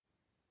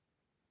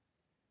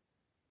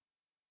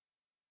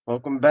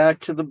Welcome back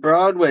to the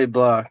Broadway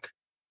block.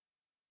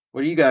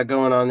 What do you got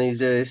going on these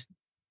days?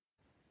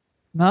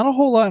 Not a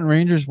whole lot in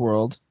Rangers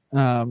world.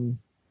 I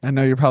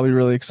know you're probably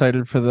really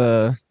excited for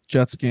the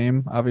Jets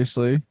game.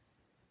 Obviously,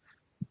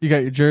 you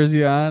got your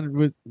jersey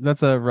on.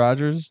 That's a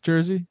Rogers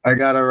jersey. I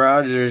got a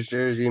Rogers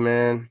jersey,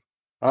 man.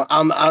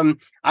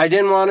 I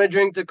didn't want to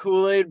drink the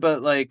Kool-Aid,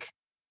 but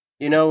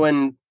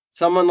when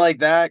someone like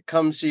that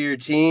comes to your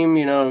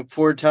team,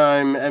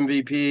 four-time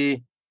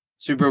MVP,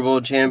 Super Bowl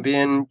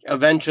champion,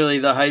 eventually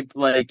the hype,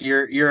 like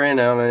you're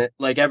in on it.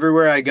 Like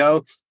everywhere I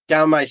go,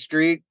 down my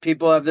street,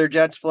 people have their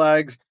Jets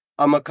flags.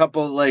 I'm a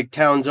couple like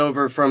towns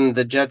over from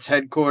the Jets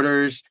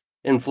headquarters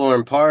in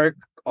Florham Park,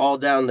 all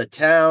down the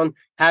town.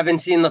 Haven't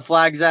seen the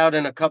flags out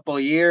in a couple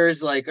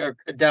years, like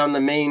down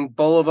the main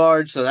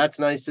boulevard, so that's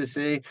nice to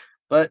see.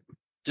 But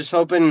just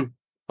hoping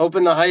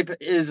the hype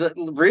is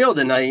real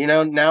tonight.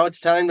 Now it's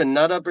time to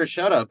nut up or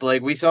shut up.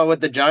 Like we saw what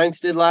the Giants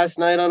did last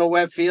night on a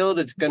wet field.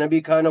 It's going to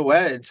be kind of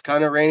wet. It's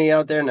kind of rainy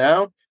out there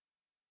now.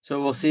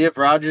 So we'll see if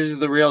Rodgers is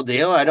the real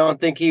deal. I don't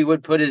think he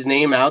would put his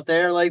name out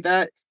there like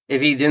that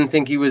if he didn't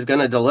think he was going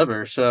to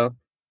deliver. So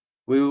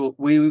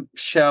we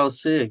shall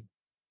see.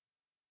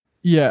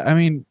 Yeah, I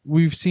mean,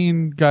 we've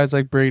seen guys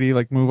like Brady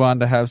like move on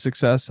to have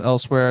success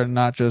elsewhere and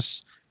not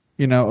just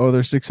owe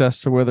their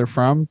success to where they're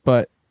from.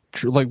 But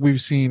like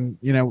we've seen,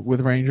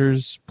 with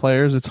Rangers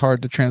players, it's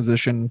hard to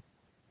transition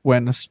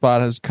when a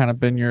spot has kind of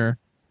been your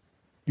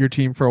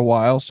team for a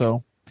while.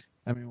 So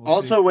I mean, we'll see.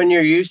 Also, when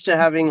you're used to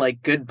having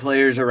like good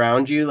players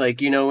around you,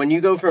 like, when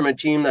you go from a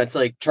team that's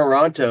like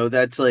Toronto,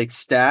 that's like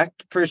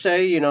stacked per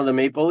se, the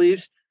Maple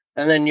Leafs,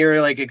 and then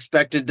you're like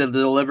expected to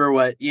deliver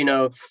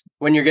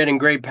when you're getting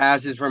great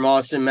passes from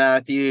Austin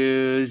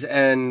Matthews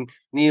and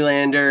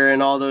Nylander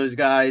and all those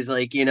guys,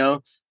 like,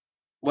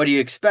 what do you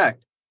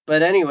expect?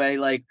 But anyway,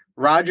 like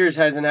Rogers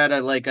hasn't had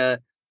a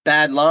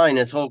bad line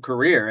his whole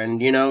career,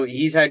 and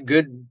he's had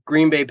good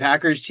Green Bay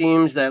Packers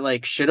teams that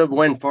like should have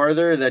went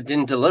farther that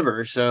didn't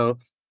deliver. So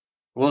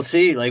we'll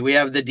see. Like we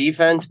have the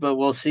defense, but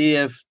we'll see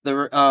if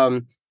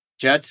the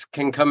Jets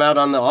can come out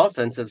on the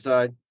offensive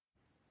side.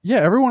 Yeah,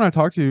 everyone I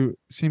talked to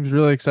seems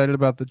really excited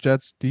about the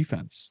Jets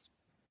defense.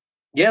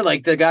 Yeah,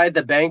 like the guy at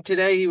the bank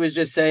today, he was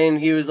just saying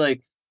he was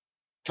like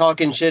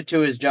talking shit to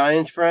his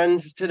Giants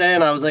friends today,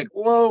 and I was like,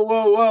 whoa,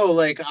 whoa, whoa!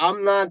 Like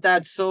I'm not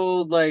that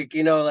sold. Like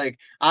like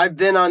I've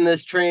been on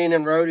this train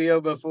and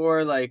rodeo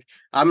before. Like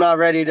I'm not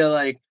ready to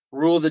like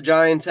rule the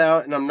Giants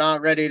out, and I'm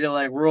not ready to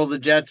like rule the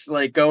Jets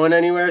like going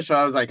anywhere. So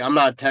I was like, I'm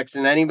not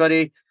texting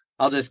anybody.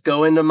 I'll just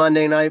go into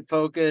Monday night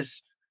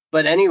focus.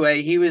 But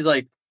anyway, he was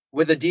like,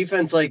 with a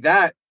defense like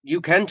that,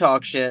 you can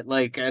talk shit.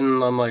 Like,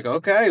 and I'm like,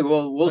 okay,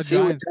 well, we'll A see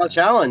what Giants Josh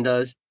fan. Allen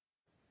does.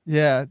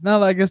 Yeah,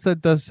 no, I guess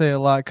that does say a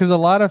lot because a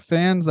lot of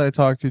fans that I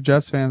talk to,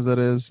 Jets fans that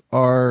is,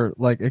 are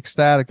like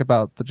ecstatic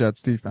about the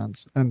Jets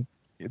defense and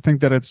think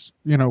that it's,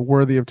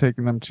 worthy of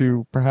taking them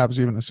to perhaps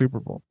even a Super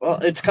Bowl. Well,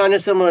 it's kind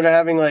of similar to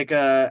having like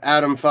a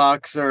Adam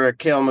Fox or a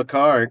Kale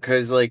McCarr,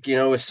 because like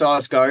with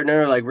Sauce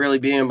Gardner, like really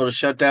being able to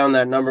shut down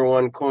that number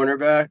one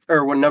cornerback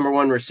or one number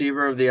one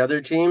receiver of the other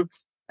team,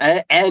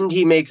 and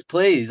he makes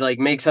plays, like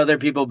makes other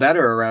people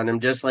better around him,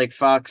 just like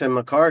Fox and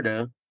McCarr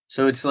do.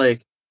 So it's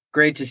like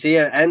great to see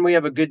it, and we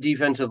have a good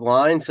defensive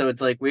line, so it's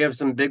like we have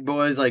some big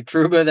boys like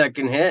Truba that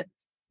can hit.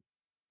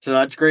 So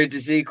that's great to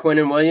see. Quinn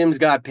and Williams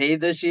got paid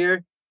this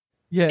year.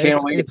 Yeah,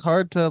 Can't wait. it's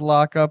hard to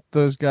lock up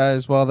those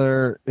guys while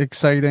they're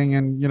exciting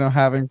and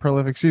having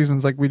prolific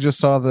seasons. Like we just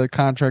saw the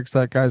contracts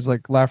that guys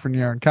like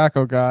Lafreniere and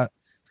Kako got.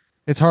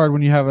 It's hard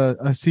when you have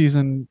a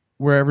season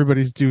where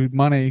everybody's due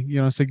money,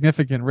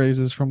 significant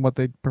raises from what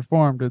they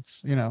performed.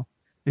 It's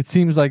it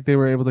seems like they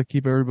were able to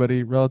keep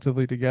everybody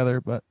relatively together,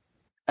 but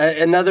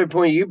Another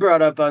point you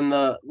brought up on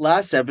the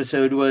last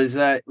episode was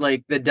that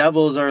like the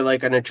Devils are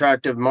like an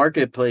attractive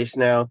marketplace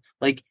now.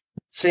 Like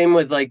same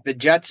with like the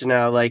Jets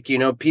now. Like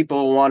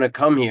people want to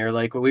come here.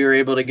 Like we were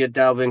able to get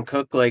Dalvin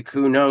Cook. Like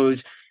who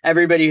knows?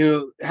 Everybody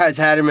who has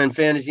had him in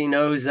fantasy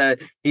knows that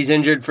he's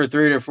injured for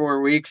 3 to 4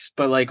 weeks.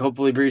 But like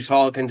hopefully Brees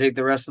Hall can take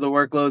the rest of the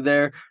workload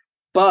there.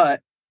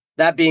 But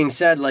that being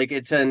said, like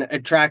it's an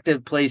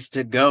attractive place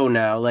to go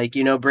now. Like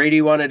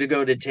Brady wanted to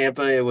go to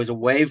Tampa. It was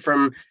away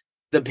from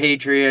the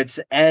Patriots,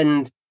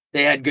 and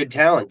they had good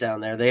talent down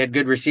there. They had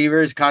good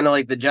receivers, kind of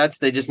like the Jets.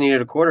 They just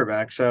needed a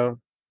quarterback. So,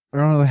 I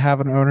don't really have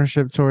an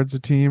ownership towards a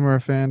team or a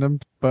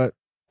fandom, but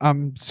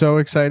I'm so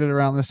excited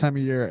around this time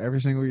of year. Every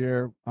single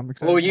year, I'm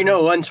well, excited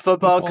till once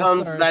football football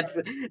comes, starts.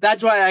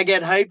 that's why I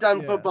get hyped on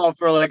Yeah, football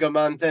for like a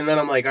month, and then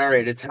I'm like, all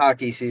right, it's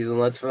hockey season.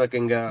 Let's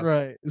fucking go.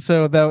 right.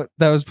 So that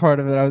was part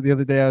of it. The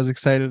other day, I was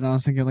excited, and I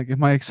was thinking, like,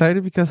 am I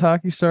excited because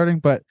hockey's starting?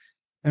 But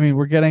I mean,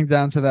 we're getting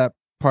down to that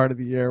part of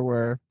the year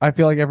where I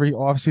feel like every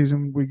off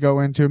season we go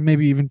into,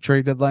 maybe even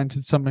trade deadline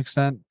to some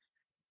extent,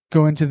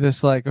 go into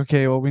this like,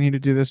 okay, well, we need to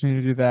do this, we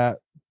need to do that.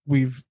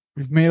 We've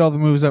made all the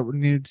moves that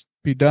needed to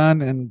be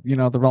done, and the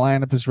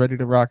lineup is ready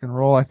to rock and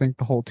roll. I think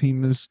the whole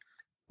team is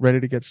ready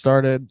to get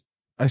started.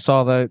 I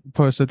saw that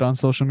posted on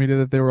social media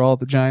that they were all at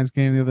the Giants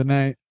game the other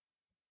night.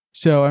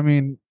 So I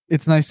mean,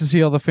 it's nice to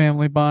see all the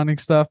family bonding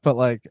stuff, but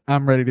like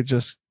I'm ready to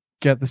just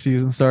get the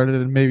season started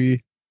and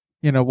maybe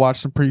watch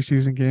some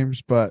preseason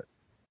games. But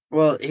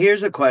Well,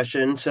 here's a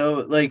question.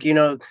 So, like,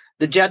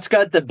 the Jets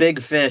got the big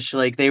fish.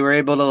 Like, they were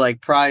able to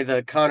like pry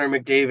the Connor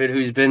McDavid,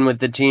 who's been with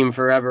the team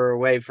forever,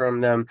 away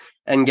from them,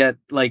 and get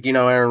like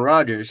Aaron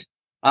Rodgers.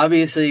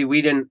 Obviously,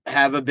 we didn't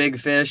have a big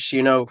fish.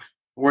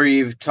 Where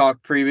you've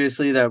talked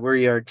previously that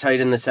we are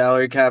tight in the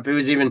salary cap. It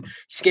was even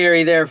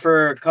scary there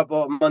for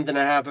a month and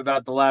a half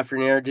about the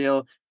Lafreniere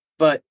deal.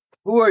 But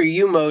who are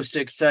you most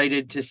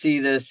excited to see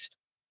this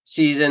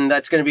season?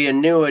 That's going to be a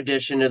new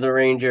addition to the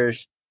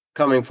Rangers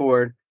coming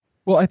forward.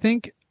 well, I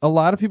think a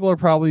lot of people are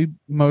probably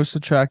most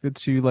attracted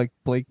to like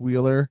Blake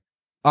Wheeler.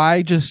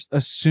 I just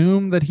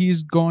assume that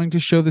he's going to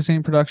show the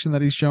same production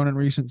that he's shown in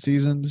recent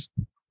seasons.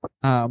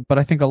 But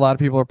I think a lot of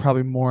people are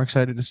probably more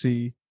excited to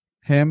see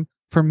him.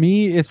 For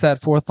me, it's that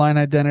fourth line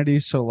identity.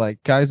 So like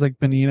guys like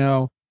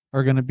Benino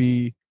are going to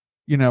be,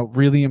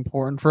 really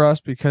important for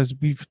us because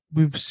we've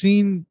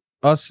seen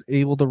us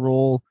able to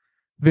roll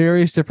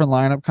various different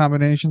lineup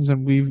combinations,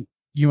 and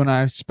you and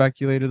I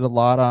speculated a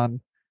lot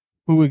on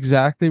who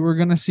exactly we're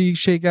going to see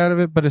shake out of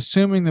it. But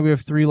assuming that we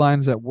have three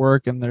lines that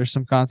work and there's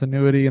some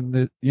continuity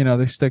and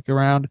they stick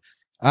around,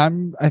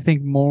 I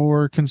think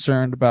more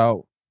concerned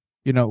about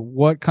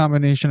what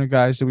combination of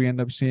guys do we end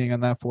up seeing on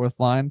that fourth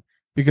line,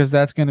 because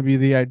that's going to be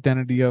the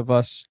identity of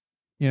us,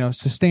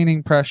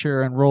 sustaining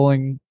pressure and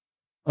rolling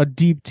a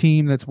deep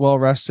team that's well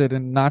rested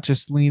and not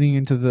just leaning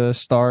into the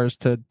stars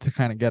to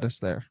kind of get us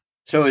there.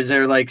 So is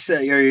there like,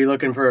 are you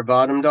looking for a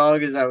bottom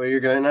dog? Is that what you're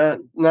going at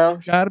now?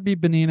 Got to be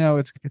Benino.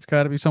 It's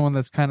got to be someone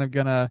that's kind of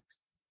gonna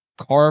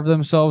carve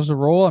themselves a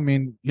role. I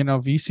mean,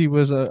 VC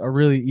was a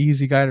really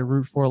easy guy to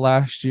root for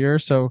last year,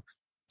 so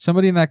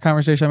somebody in that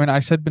conversation. I mean, I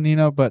said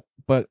Benino, but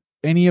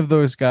any of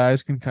those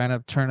guys can kind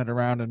of turn it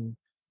around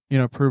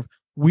and prove.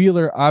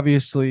 Wheeler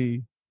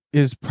obviously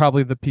is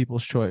probably the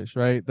people's choice,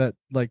 right?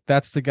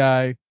 That's the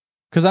guy,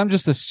 because I'm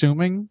just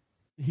assuming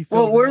he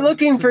Well, fills we're in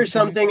looking to the for point.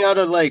 something out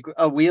of like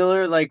a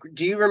Wheeler. Like,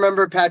 do you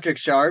remember Patrick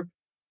Sharp?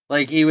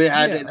 Like he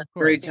had Yeah, a of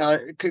course.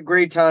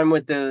 great time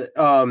with the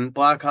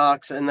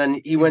Blackhawks, and then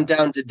he Yeah. went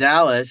down to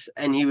Dallas,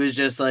 and he was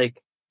just like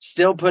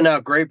still putting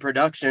out great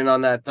production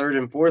on that third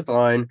and fourth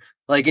line.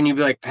 Like, and you'd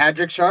be like,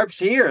 Patrick Sharp's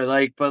here,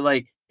 like, but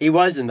like he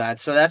wasn't that.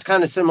 So that's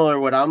kind of similar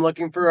what I'm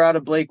looking for out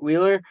of Blake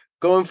Wheeler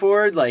going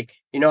forward. Like,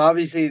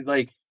 obviously,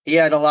 like he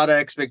had a lot of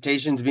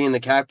expectations being the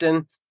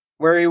captain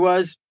where he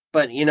was,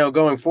 but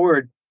going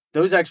forward,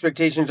 those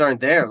expectations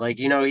aren't there. Like,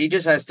 he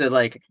just has to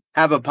like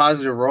have a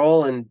positive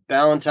role and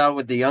balance out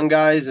with the young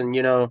guys and,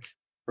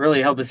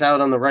 really help us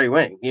out on the right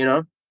wing.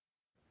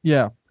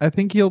 Yeah, I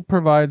think he'll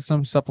provide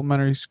some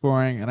supplementary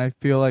scoring, and I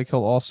feel like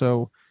he'll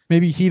also,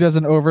 maybe he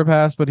doesn't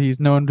overpass, but he's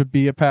known to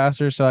be a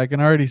passer. So I can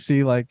already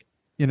see like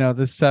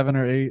this 7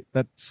 or 8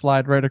 that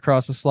slide right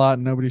across the slot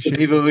and nobody The shoots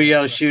people it who there.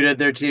 yell shoot at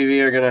their TV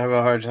are going to have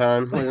a hard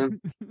time with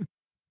him.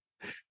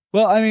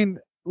 Well, I mean,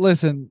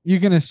 listen, you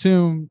can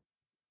assume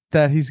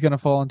that he's going to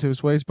fall into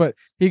his ways, but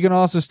he can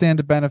also stand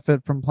to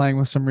benefit from playing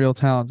with some real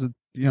talented,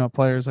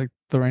 players like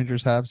the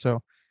Rangers have.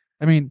 So,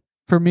 I mean,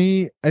 for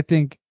me, I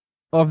think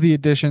of the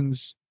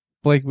additions,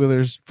 Blake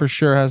Wheeler's for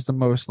sure has the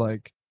most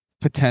like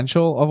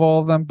potential of all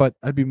of them, but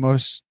I'd be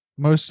most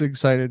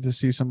excited to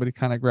see somebody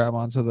kind of grab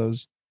onto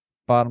those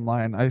bottom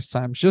line ice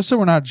times, just so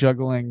we're not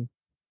juggling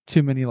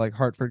too many like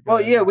Hartford Well,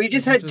 guys yeah, we as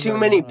just much had as too I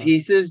many want to.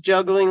 pieces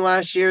juggling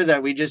last year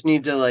that we just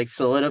need to like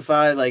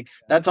solidify. Like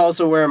that's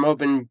also where I'm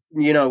hoping,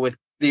 with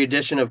the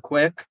addition of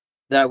Quick,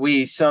 that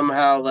we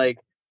somehow like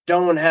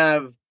don't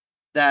have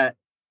that.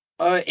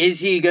 Is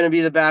he going to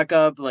be the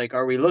backup? Like,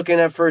 are we looking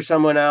at for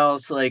someone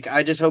else? Like,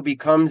 I just hope he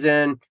comes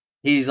in.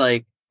 He's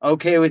like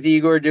okay with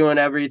Igor doing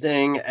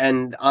everything,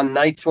 and on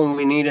nights when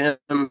we need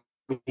him,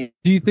 Do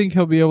you think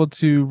he'll be able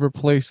to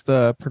replace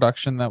the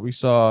production that we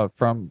saw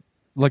from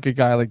like a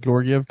guy like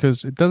Georgiev?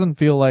 Because it doesn't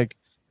feel like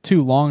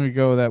too long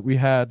ago that we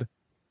had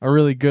a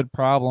really good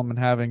problem in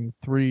having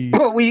three.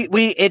 well, we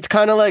it's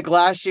kind of like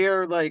last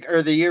year, like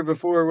or the year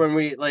before when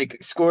we like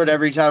scored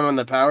every time on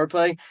the power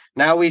play.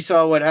 Now we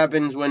saw what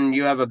happens when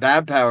you have a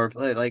bad power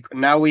play. Like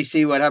now we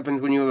see what happens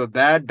when you have a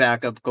bad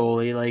backup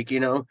goalie. Like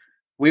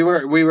we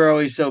were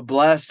always so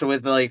blessed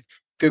with like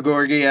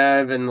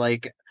Gagorgiev and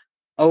like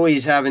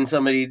always having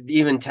somebody,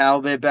 even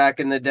Talbot back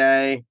in the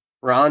day,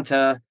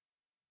 Ranta.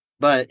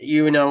 But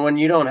when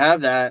you don't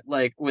have that,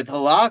 like with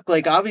Halak,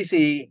 like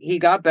obviously he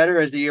got better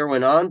as the year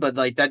went on, but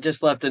like that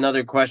just left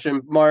another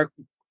question mark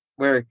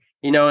where,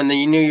 in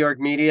the New York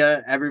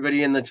media,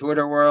 everybody in the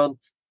Twitter world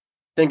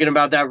thinking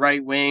about that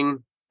right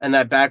wing and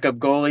that backup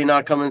goalie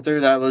not coming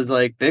through. That was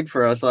like big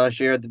for us last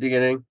year at the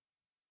beginning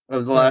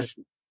of the Right. last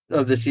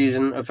of the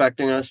season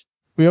affecting us.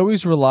 We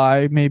always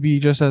rely, maybe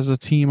just as a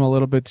team, a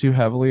little bit too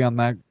heavily on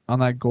that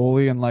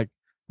goalie, and like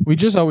we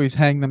just always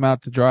hang them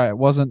out to dry. It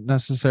wasn't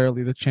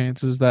necessarily the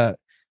chances that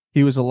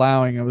he was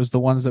allowing; it was the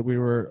ones that we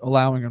were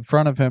allowing in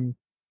front of him.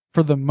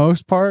 For the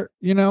most part,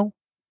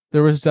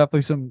 there was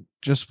definitely some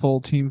just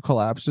full team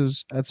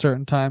collapses at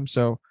certain times.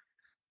 So,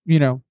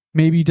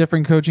 maybe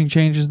different coaching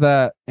changes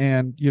that,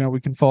 and we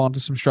can fall into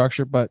some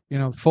structure. But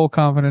full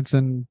confidence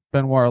in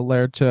Benoit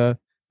Allaire to,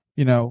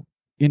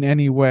 in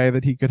any way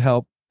that he could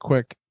help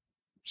Quick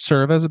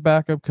serve as a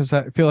backup because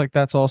I feel like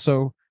that's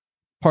also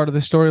part of the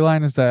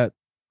storyline is that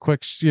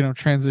Quick's,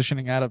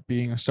 transitioning out of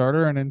being a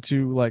starter and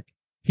into like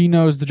he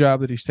knows the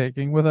job that he's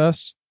taking with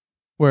us,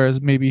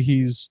 whereas maybe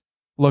he's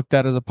looked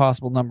at as a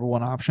possible number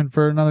one option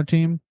for another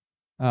team.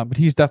 But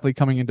he's definitely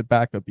coming into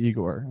backup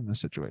Igor in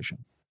this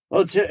situation.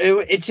 Well,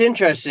 it's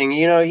interesting.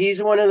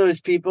 He's one of those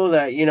people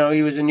that,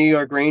 he was a New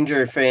York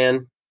Ranger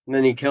fan, and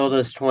then he killed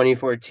us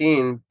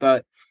 2014.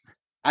 But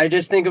I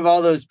just think of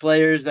all those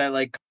players that,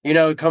 like,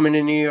 coming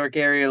to New York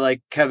area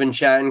like Kevin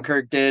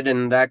Shattenkirk did,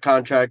 and that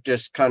contract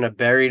just kind of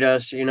buried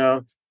us.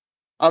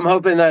 I'm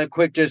hoping that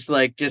Quick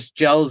just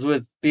gels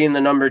with being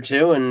the number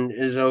two and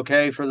is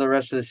okay for the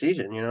rest of the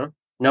season.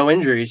 No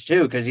injuries,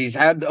 too, because he's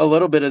had a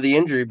little bit of the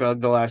injury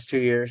bug the last 2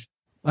 years.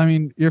 I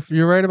mean,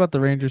 you're right about the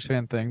Rangers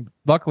fan thing.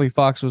 Luckily,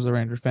 Fox was a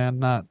Rangers fan,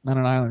 not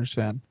an Islanders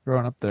fan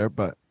growing up there.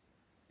 But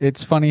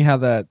it's funny how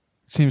that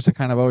seems to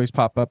kind of always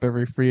pop up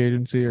every free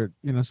agency or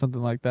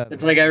something like that.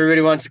 It's like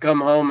everybody wants to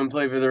come home and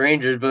play for the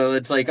Rangers, but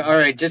it's like, all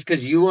right, just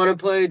because you want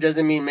to play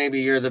doesn't mean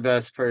maybe you're the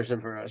best person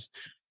for us.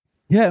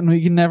 Yeah, and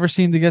we can never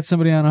seem to get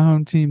somebody on a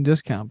home team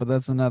discount, but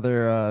that's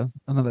another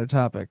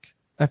topic.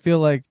 I feel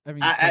like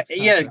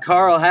yeah,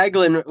 Carl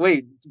Hagelin.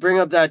 Wait, bring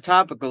up that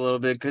topic a little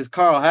bit because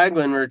Carl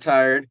Hagelin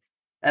retired,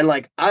 and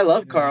like I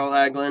love Carl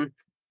Hagelin,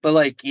 but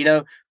like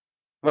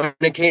when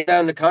it came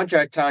down to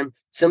contract time,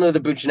 some of the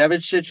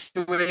Buchnevich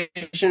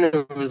situation,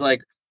 it was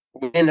like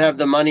we didn't have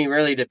the money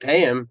really to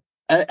pay him.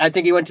 I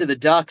think he went to the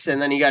Ducks,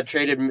 and then he got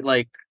traded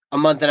like a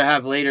month and a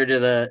half later to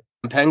the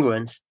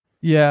Penguins.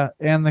 Yeah,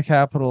 and the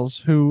Capitals,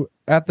 who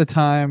at the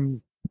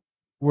time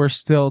were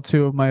still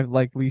two of my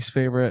like least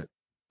favorite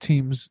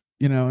teams.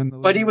 In the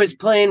but he was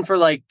playing for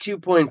like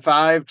 2.5,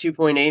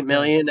 2.8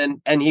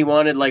 million, and he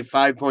wanted like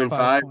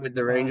 5.5 with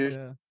the Rangers.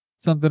 Yeah.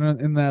 Something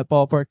in that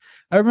ballpark.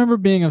 I remember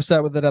being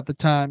upset with it at the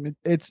time.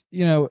 It's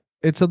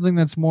something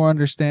that's more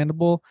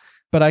understandable,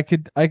 but I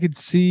could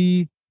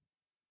see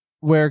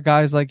where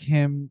guys like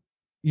him,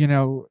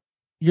 you're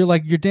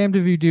damned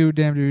if you do,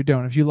 damned if you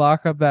don't. If you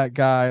lock up that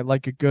guy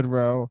like a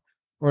Goodrow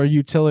or a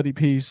utility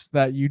piece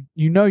that you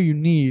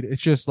need,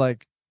 it's just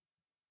like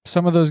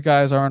some of those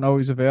guys aren't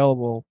always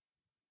available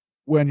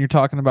when you're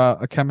talking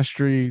about a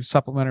chemistry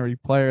supplementary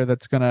player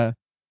that's gonna,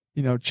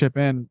 chip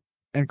in.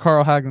 And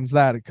Carl Hagelin's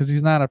that because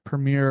he's not a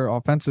premier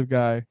offensive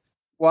guy.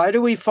 Why do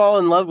we fall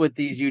in love with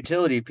these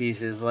utility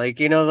pieces? Like,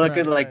 look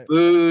at like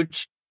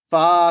Booch,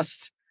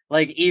 Fost,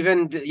 like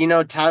even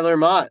Tyler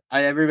Mott.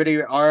 Everybody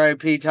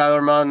RIP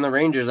Tyler Mott and the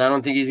Rangers. I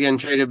don't think he's getting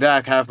traded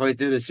back halfway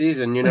through the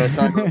season.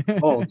 Sign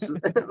Colts.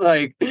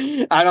 Like,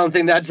 I don't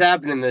think that's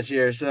happening this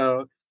year.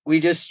 So we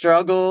just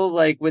struggle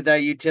like with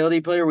that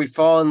utility player. We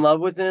fall in love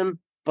with him,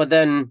 but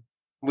then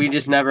we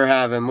just never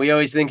have him. We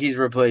always think he's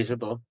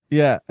replaceable.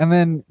 Yeah, and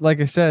then like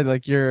I said,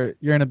 like you're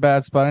in a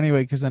bad spot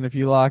anyway because then if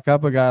you lock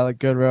up a guy like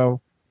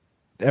Goodrow,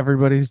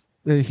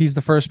 he's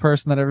the first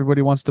person that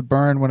everybody wants to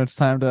burn when it's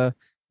time to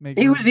make.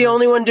 He was the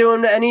only one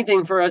doing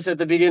anything for us at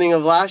the beginning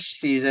of last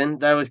season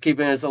that was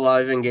keeping us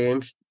alive in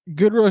games.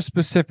 Goodrow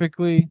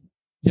specifically,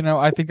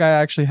 I think I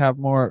actually have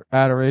more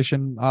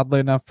adoration, oddly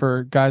enough,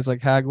 for guys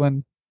like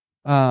Hagelin,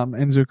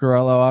 and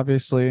Zuccarello,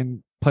 obviously,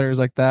 and players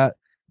like that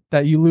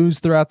you lose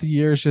throughout the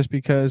years just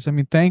because,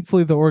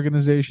 thankfully the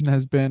organization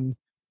has been,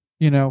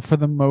 for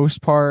the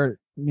most part,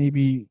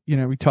 maybe,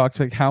 we talked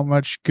like how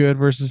much good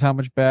versus how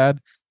much bad.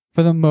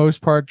 For the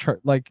most part,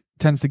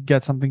 tends to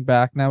get something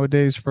back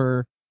nowadays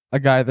for a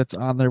guy that's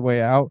on their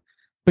way out.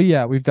 But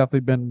yeah, we've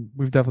definitely been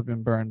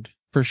burned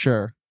for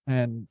sure.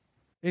 And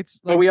it's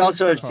but we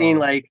also have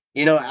seen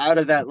out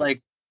of that,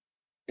 like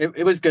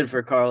it was good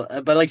for Carl,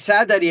 but like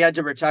sad that he had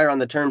to retire on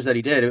the terms that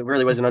he did. It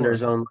really wasn't under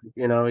his own,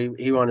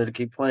 he wanted to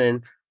keep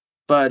playing.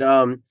 But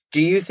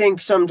do you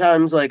think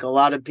sometimes like a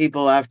lot of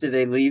people after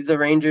they leave the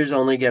Rangers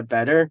only get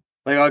better?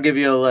 Like I'll give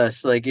you a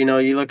list. Like, you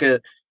look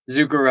at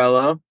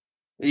Zuccarello,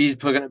 he's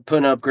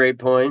putting up great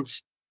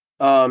points.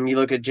 You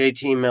look at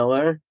JT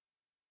Miller,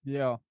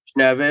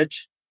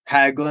 Nevich,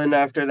 Hagelin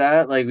after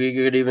that. Like we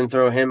could even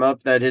throw him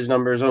up that his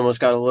numbers almost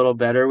got a little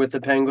better with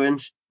the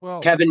Penguins. Well,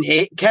 Kevin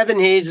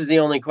Hayes is the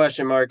only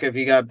question mark if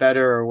he got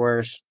better or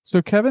worse.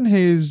 So Kevin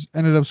Hayes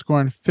ended up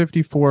scoring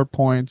 54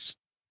 points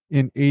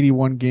in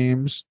 81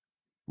 games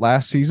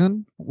last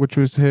season, which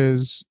was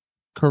his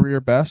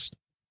career best.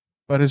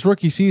 But his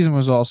rookie season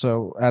was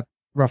also at,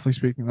 roughly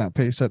speaking, that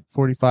pace at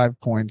 45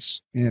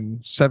 points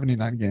in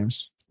 79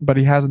 games. But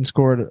he hasn't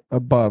scored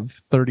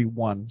above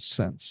 31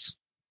 since.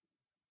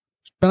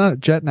 He's been on a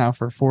jet now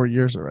for 4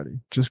 years already.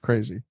 Just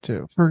crazy,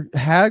 too. For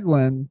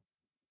Hagelin,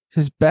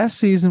 his best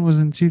season was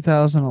in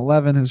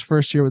 2011, his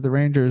first year with the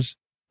Rangers,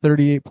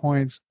 38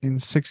 points in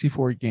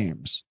 64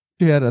 games.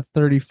 He had a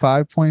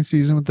 35-point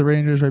season with the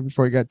Rangers right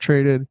before he got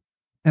traded.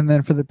 And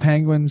then for the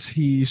Penguins,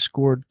 he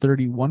scored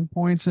 31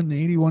 points in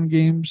 81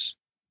 games.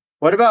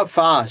 What about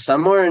Fost?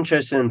 I'm more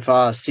interested in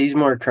Fost. He's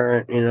more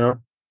current,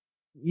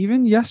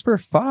 Even Jesper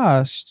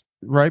Fost,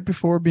 right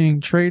before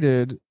being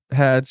traded,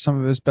 had some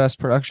of his best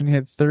production. He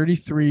had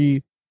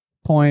 33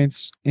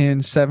 points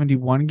in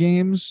 71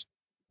 games,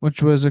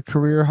 which was a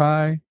career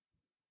high.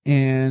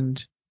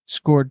 And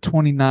scored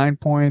 29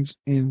 points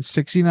in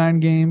 69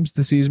 games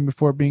the season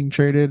before being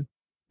traded,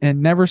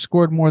 and never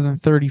scored more than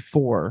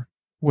 34,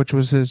 which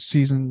was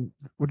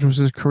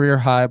his career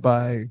high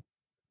by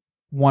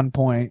 1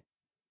 point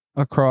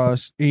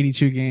across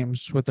 82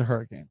 games with the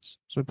Hurricanes.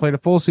 So he played a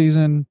full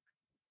season,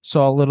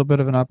 saw a little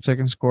bit of an uptick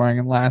in scoring,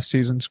 and last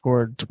season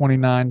scored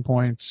 29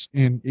 points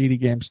in 80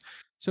 games.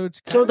 So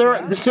it's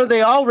so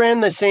they all ran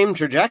the same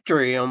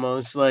trajectory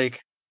almost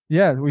like.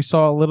 Yeah, we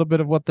saw a little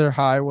bit of what their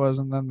high was,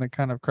 and then they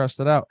kind of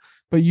crusted out.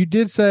 But you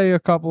did say a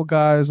couple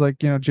guys like,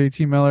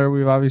 JT Miller.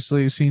 We've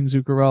obviously seen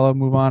Zuccarello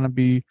move on and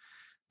be,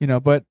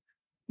 but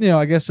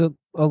I guess a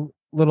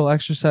little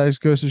exercise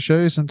goes to show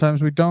you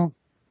sometimes we don't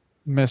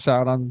miss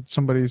out on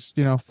somebody's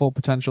full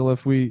potential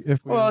if we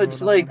Well,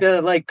 it's like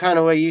the kind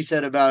of what you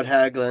said about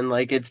Hagelin,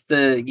 like it's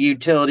the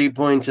utility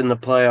points in the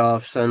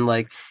playoffs, and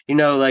like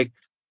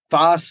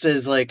Fost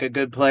is like a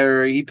good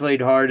player. He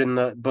played hard in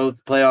the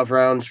both playoff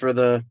rounds for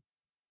the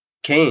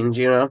Canes,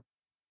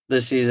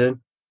 this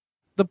season.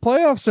 The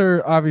playoffs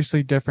are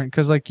obviously different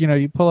because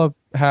you pull up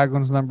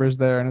Hagelin's numbers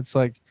there, and it's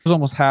like it was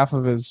almost half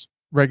of his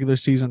regular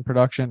season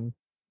production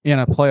in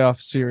a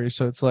playoff series.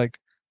 So it's like,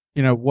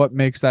 what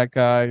makes that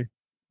guy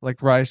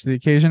like rise to the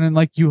occasion? And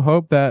like you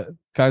hope that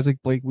guys like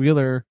Blake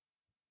Wheeler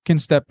can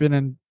step in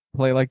and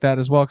play like that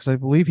as well, because I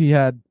believe he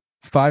had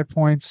 5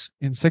 points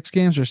in 6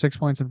 games or 6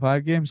 points in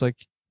 5 games. Like,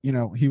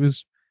 he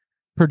was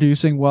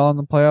producing well in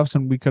the playoffs,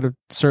 and we could have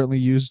certainly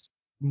used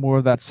more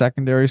of that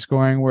secondary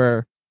scoring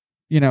where,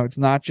 it's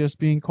not just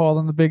being called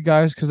on the big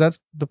guys, because that's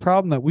the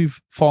problem that we've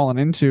fallen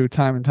into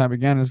time and time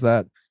again, is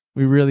that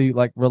we really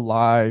like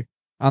rely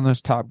on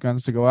those top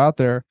guns to go out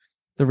there.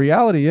 The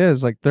reality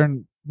is like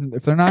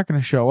if they're not going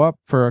to show up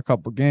for a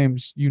couple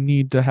games, you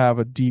need to have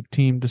a deep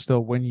team to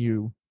still win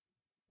you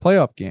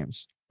playoff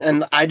games.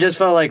 And I just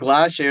felt like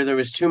last year there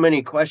was too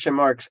many question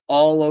marks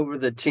all over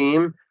the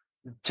team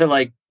to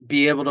like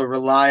be able to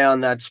rely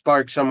on that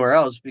spark somewhere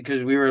else,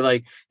 because we were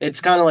like, it's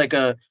kind of like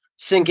a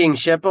sinking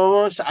ship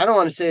almost. I don't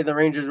want to say the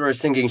Rangers were a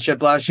sinking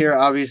ship last year,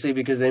 obviously,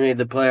 because they made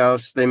the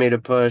playoffs, they made a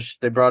push,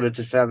 they brought it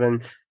to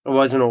 7. It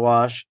wasn't a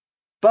wash.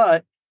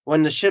 But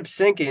when the ship's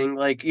sinking,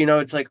 like,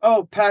 it's like,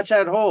 oh, patch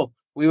that hole.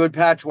 We would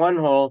patch one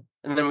hole,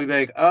 and then we'd be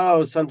like,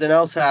 oh, something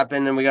else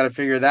happened, and we got to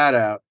figure that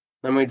out.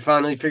 Then we'd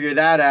finally figure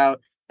that out,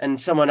 and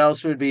someone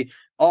else would be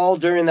all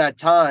during that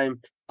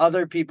time.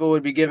 Other people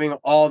would be giving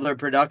all their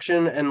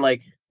production, and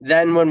like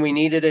then when we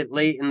needed it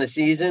late in the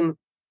season,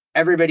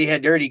 everybody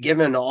had already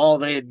given all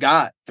they had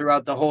got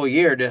throughout the whole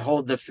year to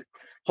hold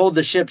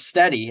the ship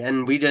steady,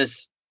 and we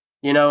just,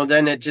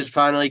 then it just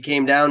finally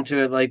came down to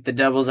it. Like the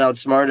Devils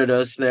outsmarted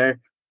us there.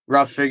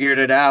 Ruff figured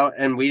it out,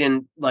 and we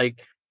didn't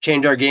like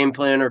change our game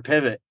plan or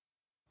pivot.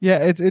 Yeah,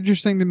 it's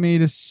interesting to me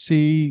to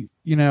see,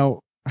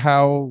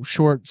 how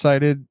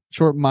short-minded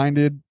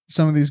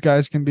some of these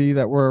guys can be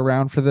that were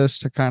around for this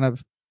to kind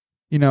of,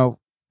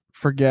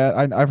 forget.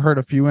 I've heard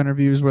a few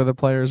interviews where the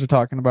players are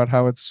talking about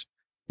how it's,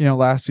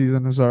 last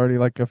season is already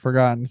like a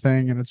forgotten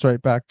thing, and it's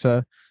right back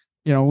to,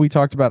 we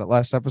talked about it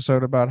last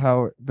episode about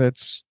how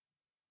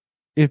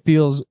it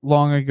feels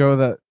long ago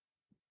that,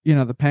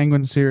 the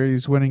Penguin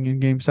series winning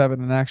in Game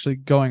 7 and actually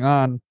going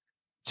on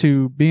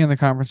to be in the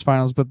conference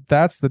finals. But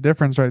that's the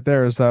difference right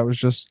there, is that it was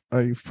just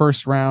a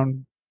first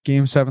round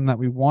Game 7 that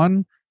we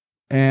won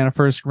and a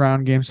first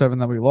round Game 7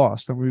 that we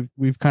lost. And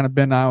we've kind of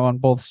been now on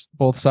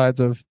both sides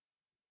of,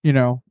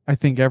 I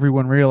think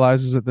everyone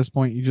realizes at this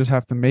point you just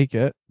have to make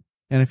it.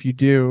 And if you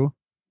do,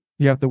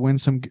 you have to win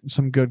some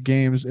good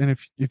games. And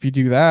if you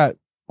do that,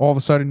 all of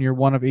a sudden you're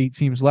one of 8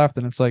 teams left,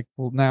 and it's like,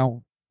 well,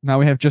 now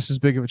we have just as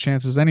big of a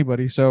chance as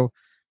anybody. So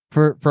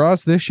for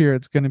us this year,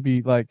 it's going to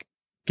be like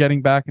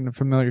getting back into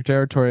familiar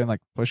territory and like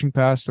pushing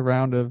past the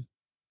round of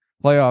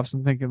playoffs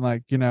and thinking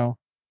like,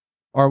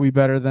 are we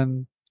better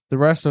than the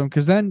rest of them?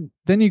 Because then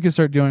you can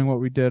start doing what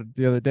we did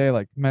the other day,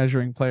 like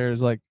measuring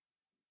players. Like,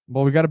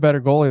 well, we got a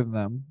better goalie than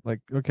them. Like,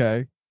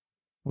 okay,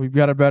 we've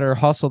got a better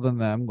hustle than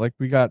them. Like,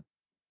 we got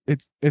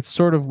it's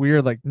sort of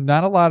weird. Like,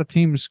 not a lot of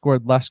teams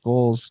scored less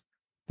goals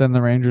than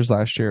the Rangers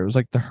last year. It was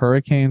like the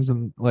Hurricanes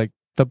and like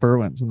the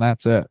Bruins, and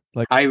that's it.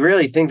 Like, I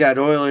really think that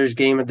Oilers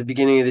game at the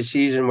beginning of the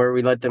season where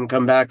we let them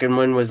come back and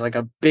win was like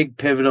a big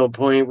pivotal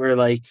point where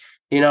like,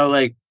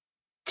 like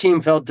team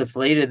felt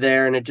deflated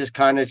there, and it just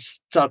kind of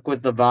stuck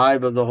with the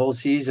vibe of the whole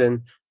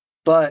season.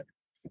 But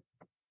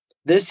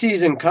this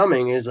season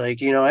coming is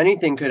like,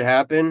 anything could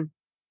happen.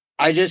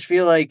 I just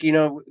feel like,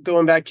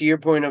 going back to your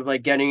point of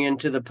like getting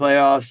into the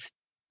playoffs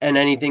and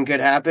anything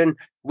could happen.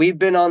 We've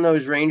been on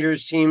those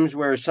Rangers teams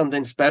where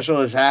something special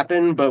has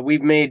happened, but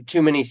we've made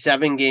too many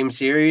 7-game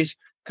series,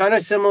 kind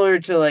of similar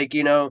to like,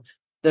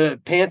 the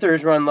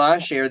Panthers run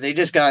last year. They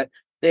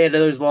had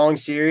those long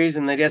series,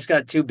 and they just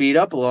got too beat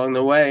up along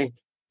the way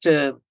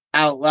to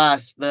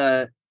outlast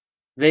the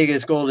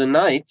Vegas Golden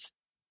Knights.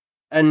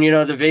 And,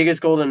 the Vegas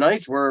Golden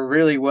Knights were a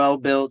really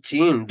well-built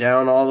team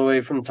down all the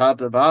way from top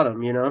to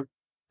bottom,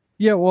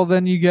 Yeah, well,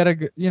 then you get a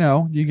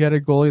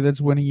goalie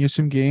that's winning you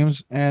some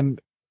games, and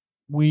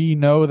we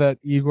know that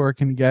Igor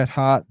can get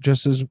hot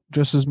just as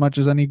much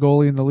as any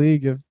goalie in the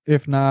league,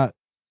 if not,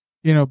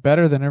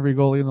 better than every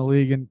goalie in the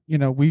league. And,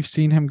 we've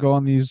seen him go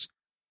on these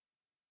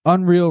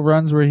unreal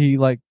runs where he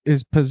like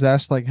is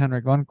possessed like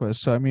Henrik Lundqvist.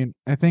 So I mean,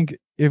 I think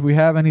if we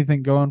have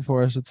anything going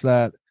for us, it's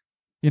that,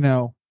 you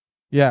know,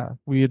 yeah,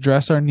 we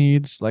address our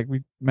needs like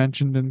we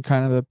mentioned in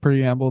kind of the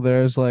preamble.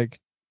 There's like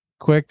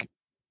Quick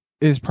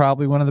is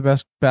probably one of the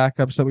best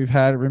backups that we've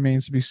had. It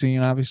remains to be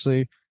seen.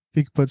 Obviously,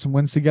 he could put some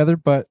wins together,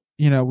 but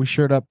we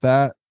shored up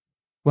that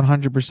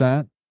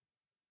 100%.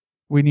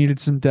 We needed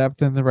some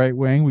depth in the right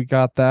wing. We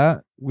got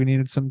that. We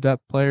needed some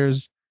depth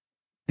players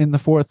in the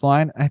fourth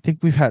line. I think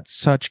we've had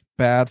such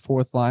bad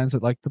fourth lines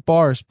that like the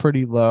bar is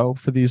pretty low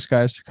for these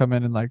guys to come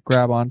in and like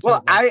grab onto.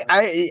 Well,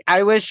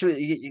 I wish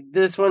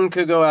this one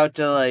could go out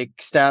to like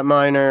Stat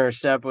Miner or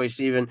Statboy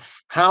Steven.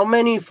 How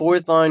many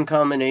fourth line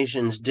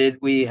combinations did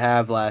we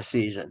have last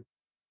season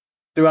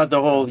throughout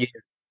the whole year?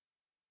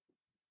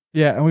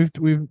 Yeah, and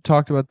we've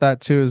talked about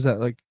that too. Is that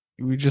like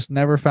we just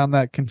never found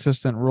that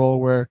consistent role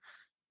where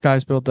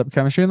guys build up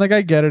chemistry. And like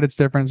I get it, it's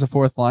different. It's a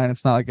fourth line.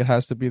 It's not like it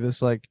has to be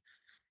this like,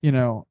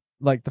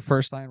 like the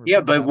first line. Where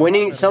Yeah, people but have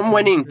incredible some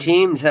winning chemistry.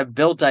 teams have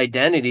built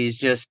identities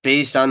just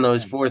based on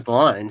those Yeah. fourth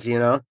lines, you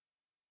know?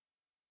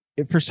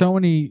 For so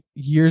many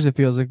years, it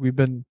feels like we've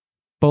been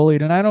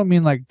bullied, and I don't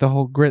mean like the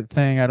whole grit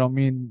thing. I don't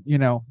mean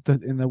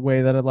in the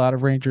way that a lot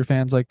of Ranger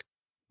fans like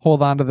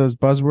hold on to those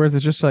buzzwords.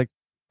 It's just like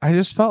I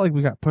just felt like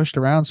we got pushed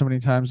around so many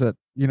times that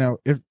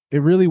if it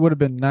really would have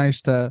been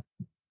nice to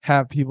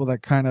have people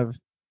that kind of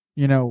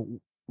you know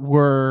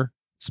were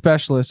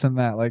specialists in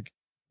that. Like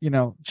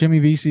Jimmy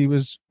VC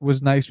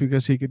was nice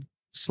because he could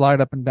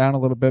slide up and down a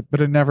little bit, but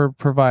it never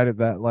provided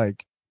that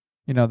like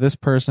this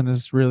person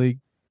is really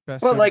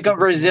best Well, suited like to a this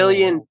role.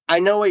 resilient, I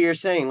know what you're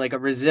saying, like a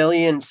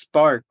resilient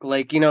spark.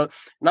 Like,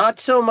 not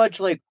so much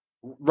like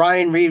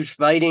Ryan Reeves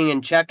fighting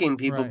and checking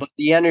people, Right. but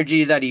the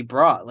energy that he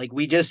brought. Like,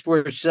 we just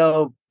were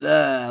so,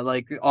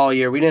 like, all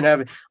year. We didn't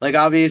have, like,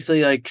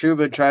 obviously, like,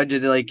 Trouba tried to,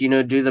 like,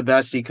 do the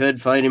best he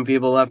could fighting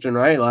people left and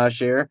right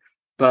last year.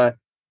 But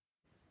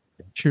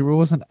Chuba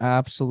was an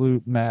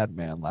absolute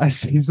madman last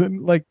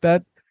season. Like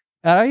that,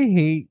 I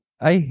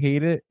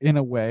hate it in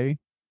a way,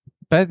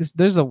 but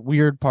there's a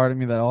weird part of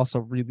me that also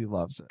really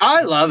loves it. I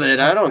Like, love it.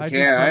 I don't I just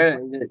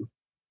like,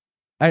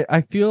 care.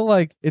 I feel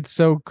like it's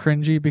so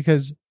cringy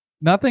because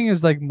nothing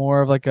is like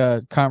more of like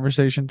a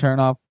conversation turn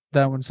off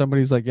than when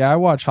somebody's like, "Yeah, I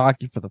watch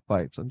hockey for the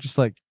fights." I'm just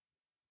like,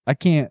 I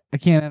can't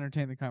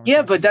entertain the Yeah,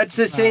 conversation. but It's that's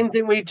the just not same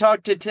thing we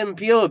talked to Tim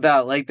Peel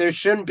about. Like, there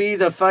shouldn't be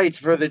the fights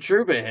for the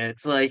Trouba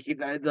hits. Like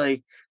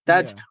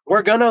that's yeah,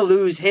 we're gonna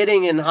lose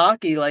hitting in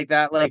hockey like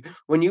that. Like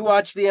when you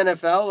watch the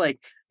NFL, like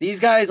these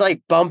guys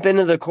like bump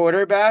into the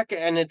quarterback,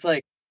 and it's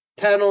like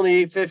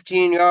penalty,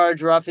 15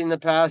 yards, roughing the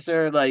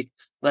passer. Like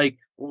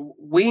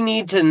we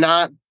need to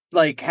not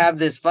like have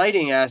this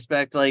fighting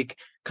aspect like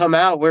come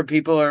out where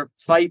people are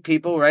fight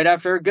people right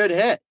after a good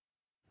hit.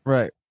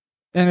 right.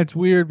 And it's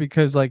weird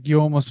because like you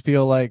almost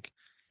feel like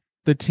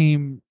the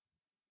team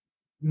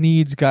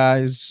needs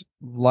guys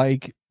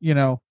like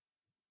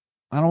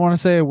I don't want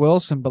to say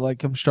Wilson, but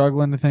like I'm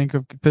struggling to think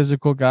of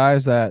physical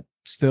guys that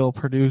still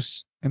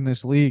produce in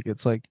this league.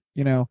 It's like,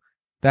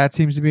 that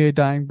seems to be a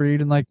dying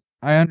breed. And like,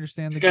 I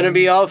understand It's the gonna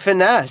be game. all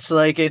finesse,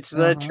 like it's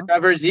the Uh-huh.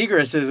 Trevor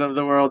Zegrases of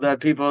the world that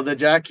people, the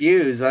Jack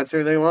Hughes, that's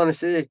who they want to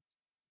see.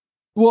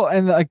 Well,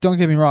 and like, don't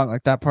get me wrong,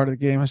 like that part of the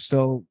game is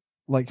still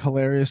like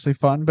hilariously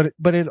fun,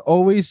 but it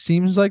always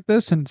seems like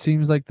this, and it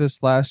seems like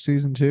this last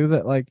season too,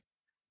 that like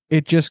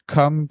it just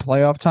come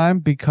playoff time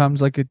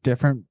becomes like a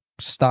different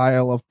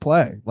style of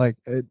play.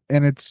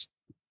 And it's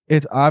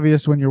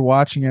obvious when you're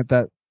watching it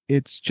that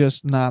it's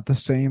just not the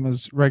same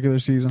as regular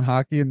season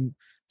hockey, and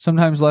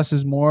sometimes less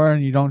is more,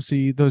 and you don't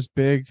see those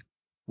big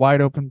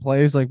wide open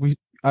plays like we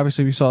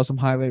saw some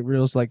highlight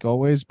reels like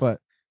always, but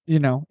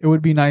it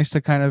would be nice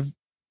to kind of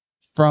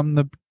from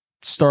the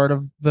start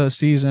of the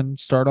season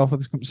start off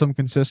with some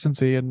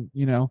consistency and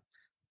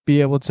be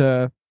able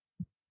to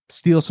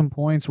steal some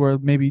points where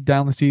maybe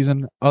down the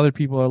season other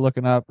people are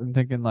looking up and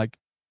thinking like,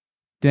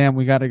 damn,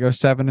 we got to go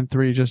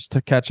 7-3 just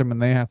to catch them,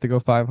 and they have to go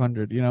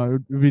 500. It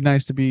would be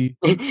nice to be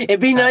It'd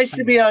be that nice to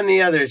team. be on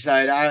the other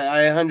side.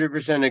 I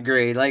 100%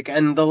 agree. Like,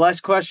 and the less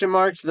question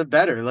marks, the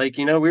better. Like,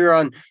 we were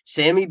on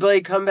Sammy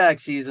Blake comeback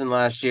season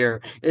last year.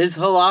 Is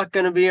Halak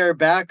going to be our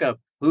backup?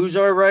 Who's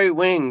our right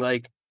wing?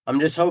 Like, I'm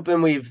just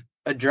hoping we've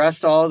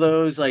addressed all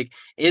those. Like,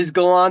 is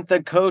Gallant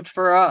the coach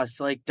for us?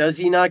 Like, does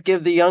he not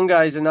give the young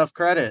guys enough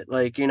credit?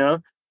 Like, we Yeah,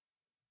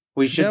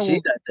 should see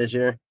well, that this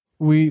year.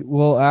 we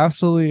will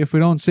absolutely. If we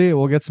don't see it,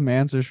 we'll get some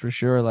answers for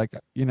sure. Like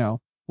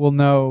we'll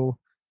know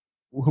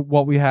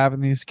what we have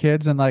in these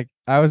kids. And like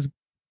I was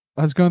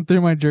going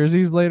through my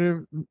jerseys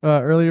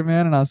earlier,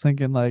 man, and I was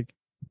thinking like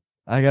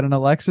I got an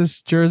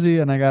Alexis jersey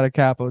and I got a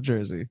Capo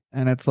jersey,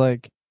 and it's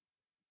like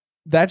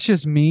that's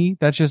just me.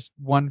 That's just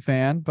one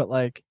fan. But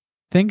like,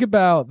 think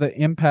about the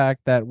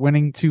impact that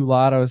winning two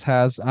lottos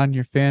has on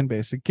your fan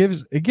base. It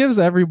gives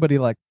everybody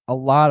like a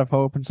lot of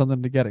hope and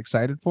something to get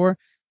excited for.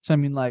 So I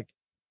mean, like,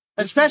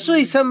 this is a Especially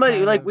league that somebody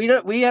kind like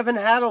of we haven't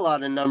had a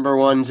lot of number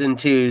ones and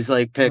twos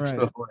like picks right.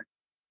 before.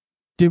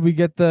 Did we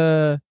get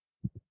the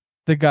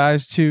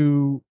guys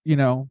to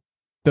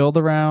build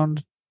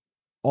around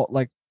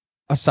like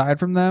aside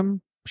from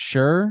them,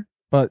 sure,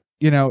 but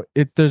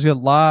there's a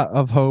lot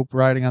of hope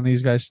riding on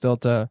these guys still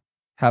to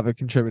have a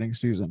contributing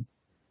season.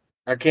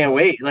 I can't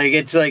wait. Like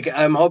it's like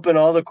I'm hoping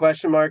all the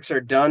question marks are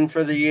done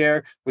for the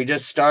year. We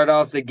just start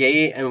off the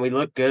gate and we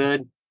look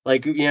good.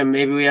 Like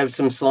maybe we have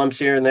some slumps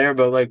here and there,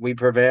 but like we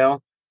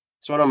prevail.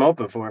 That's what I'm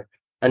hoping for.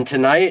 And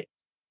tonight,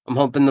 I'm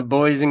hoping the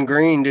boys in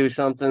green do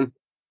something.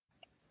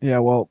 Yeah,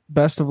 well,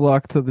 best of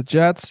luck to the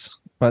Jets.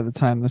 By the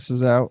time this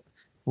is out,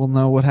 we'll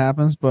know what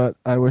happens, but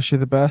I wish you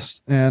the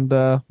best and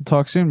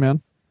talk soon,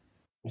 man.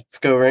 Let's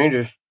go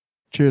Rangers.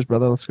 Cheers,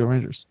 brother. Let's go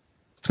Rangers.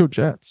 Let's go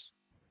Jets.